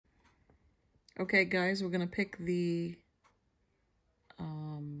Okay, guys, we're going to pick the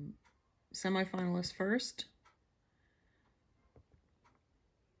semifinalist first.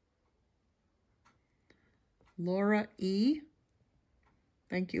 Laura E.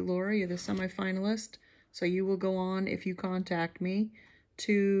 Thank you, Laura. You're the semifinalist. So you will go on, if you contact me,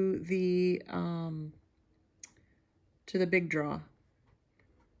 to the big draw.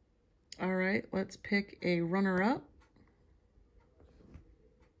 All right, let's pick a runner-up.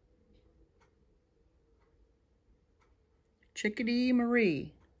 Chickadee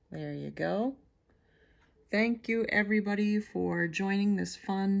Marie. There you go. Thank you, everybody, for joining this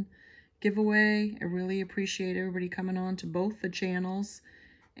fun giveaway. I really appreciate everybody coming on to both the channels,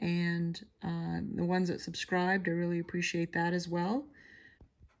 and the ones that subscribed, I really appreciate that as well.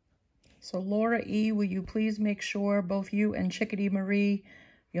 So Laura E., will you please make sure, both you and Chickadee Marie,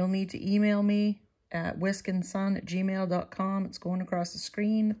 you'll need to email me at whiskandson@gmail.com. It's going across the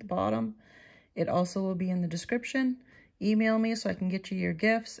screen at the bottom. It also will be in the description. Email me so I can get you your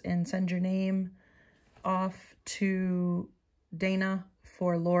gifts and send your name off to Dana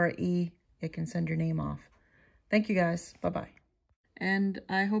for Laura E. It can send your name off. Thank you, guys. Bye-bye. And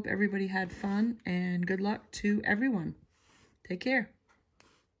I hope everybody had fun, and good luck to everyone. Take care.